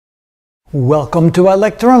Welcome to our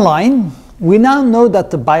lecture online. We now know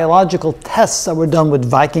that the biological tests that were done with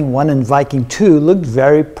Viking 1 and Viking 2 looked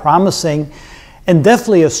very promising and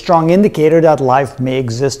definitely a strong indicator that life may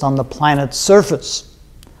exist on the planet's surface.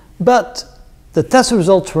 But the test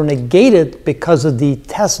results were negated because of the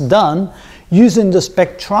test done using the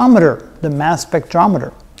spectrometer, the mass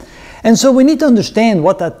spectrometer. And so we need to understand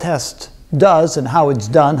what that test does and how it's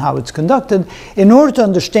done, how it's conducted, in order to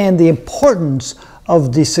understand the importance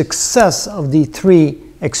of the success of the three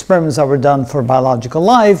experiments that were done for biological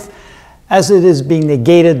life, as it is being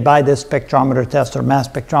negated by the spectrometer test or mass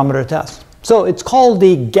spectrometer test. So it's called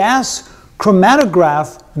the gas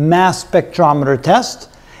chromatograph mass spectrometer test,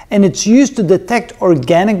 and it's used to detect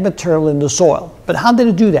organic material in the soil. But how did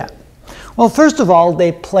it do that? Well, first of all,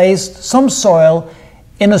 they placed some soil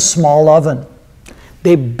in a small oven.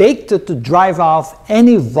 They baked it to drive off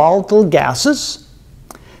any volatile gases.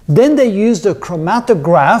 Then they used a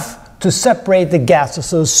chromatograph to separate the gases.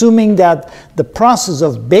 So assuming that the process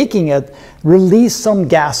of baking it released some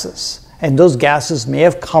gases, and those gases may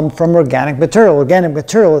have come from organic material. Organic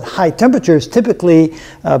material at high temperatures typically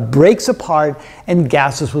breaks apart and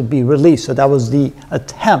gases would be released. So that was the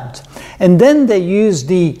attempt. And then they used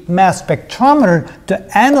the mass spectrometer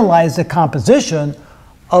to analyze the composition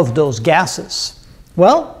of those gases.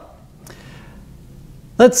 Well,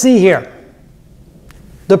 let's see here.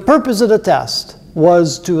 The purpose of the test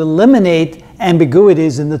was to eliminate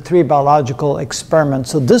ambiguities in the three biological experiments.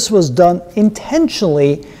 So this was done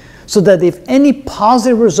intentionally so that if any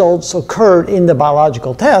positive results occurred in the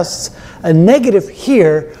biological tests, a negative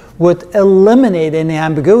here would eliminate any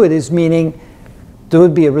ambiguities, meaning there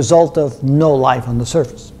would be a result of no life on the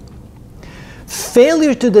surface.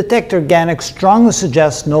 Failure to detect organic strongly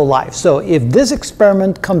suggests no life. So if this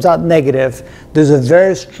experiment comes out negative, there's a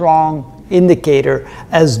very strong indicator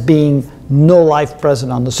as being no life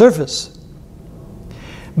present on the surface.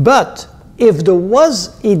 But if there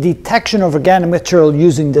was a detection of organic material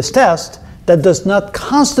using this test, that does not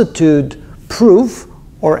constitute proof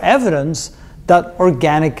or evidence that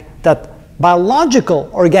biological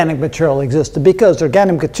organic material existed, because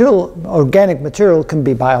organic material can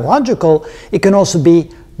be biological, it can also be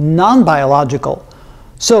non-biological.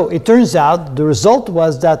 So it turns out the result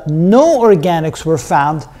was that no organics were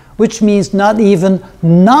found, which means not even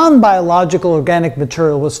non-biological organic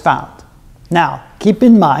material was found. Now, keep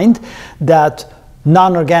in mind that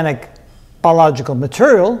non-organic biological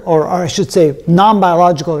material, or I should say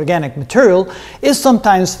non-biological organic material, is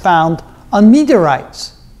sometimes found on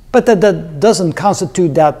meteorites. But that doesn't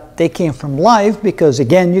constitute that they came from life, because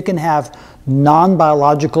again, you can have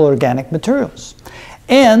non-biological organic materials.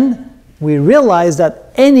 And we realize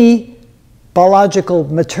that any biological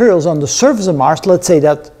materials on the surface of Mars, let's say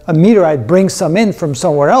that a meteorite brings some in from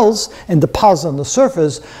somewhere else and deposits on the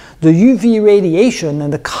surface, the UV radiation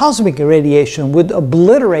and the cosmic radiation would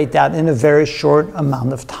obliterate that in a very short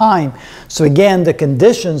amount of time. So again, the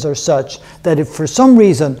conditions are such that if for some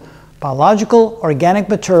reason biological organic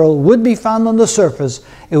material would be found on the surface,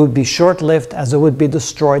 it would be short-lived, as it would be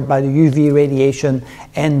destroyed by the UV radiation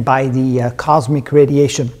and by the cosmic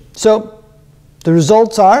radiation. So the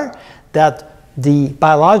results are that the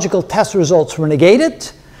biological test results were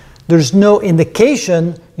negated. There's no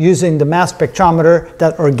indication using the mass spectrometer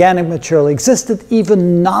that organic material existed,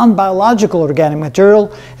 even non-biological organic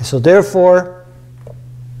material. And so therefore,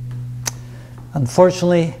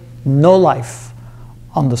 unfortunately, no life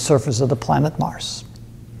on the surface of the planet Mars.